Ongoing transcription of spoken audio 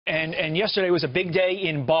And yesterday was a big day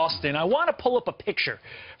in Boston. I want to pull up a picture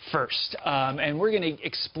first, and we're going to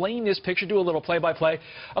explain this picture, do a little play-by-play.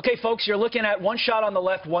 Okay, folks, you're looking at one shot on the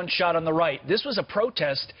left, one shot on the right. This was a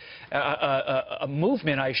protest, a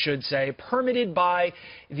movement, I should say, permitted by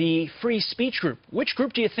the free speech group. Which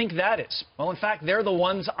group do you think that is? Well, in fact, they're the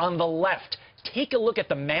ones on the left. Take a look at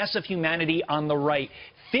the mass of humanity on the right.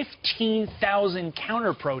 15,000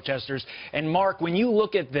 counter-protesters. And, Mark, when you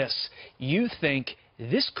look at this, you think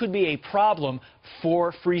this could be a problem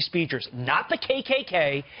for free speechers. Not the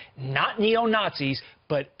KKK, not neo-Nazis,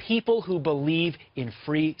 but people who believe in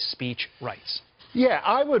free speech rights. Yeah,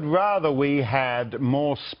 I would rather we had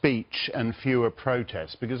more speech and fewer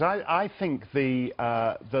protests, because I think the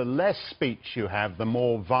less speech you have, the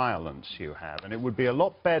more violence you have. And it would be a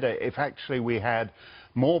lot better if actually we had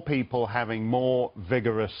more people having more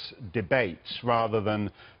vigorous debates rather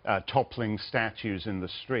than toppling statues in the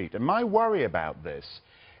street. And my worry about this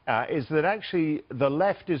is that actually the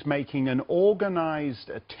left is making an organized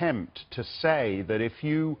attempt to say that if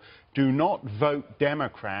you do not vote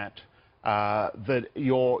Democrat, that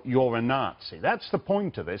you're a Nazi. That's the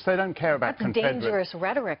point of this. They don't care about Confederate. That's dangerous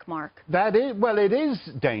rhetoric, Mark. That is, well, it is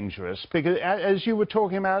dangerous because, as you were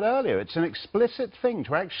talking about earlier, it's an explicit thing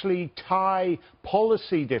to actually tie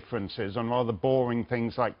policy differences on rather boring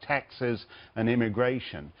things like taxes and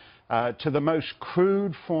immigration to the most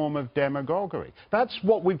crude form of demagoguery. That's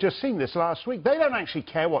what we've just seen this last week. They don't actually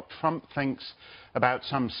care what Trump thinks about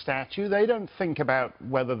some statue. They don't think about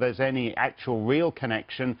whether there's any actual real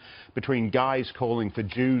connection between guys calling for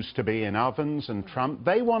Jews to be in ovens and Trump.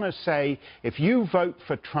 They want to say, if you vote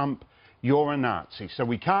for Trump, you're a Nazi. So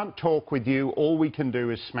we can't talk with you. All we can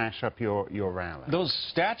do is smash up your rally. Those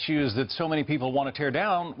statues that so many people want to tear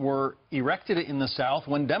down were erected in the South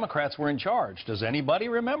when Democrats were in charge. Does anybody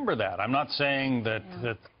remember that? I'm not saying that,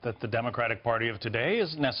 that the Democratic Party of today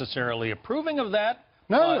is necessarily approving of that.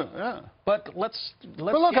 No, but let's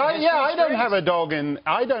well, look, I don't have a dog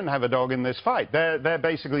in this fight. They're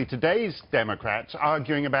basically today's Democrats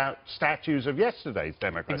arguing about statues of yesterday's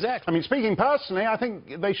Democrats. Exactly. I mean, speaking personally, I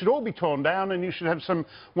think they should all be torn down, and you should have some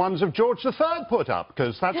ones of George III put up,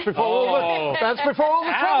 because that's before all the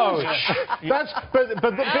troubles.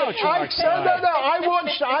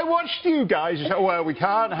 I watched you guys. You say, well, we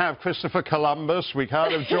can't have Christopher Columbus, we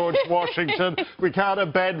can't have George Washington, we can't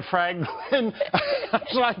have Ben Franklin.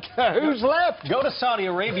 It's like, who's left? Go to Saudi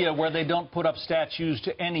Arabia, where they don't put up statues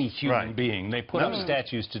to any human being. They put up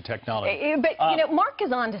statues to technology. But, you know, Mark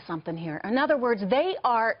is on to something here. In other words, they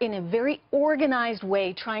are, in a very organized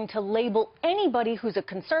way, trying to label anybody who's a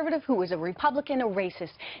conservative, who is a Republican, a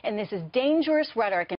racist. And this is dangerous rhetoric.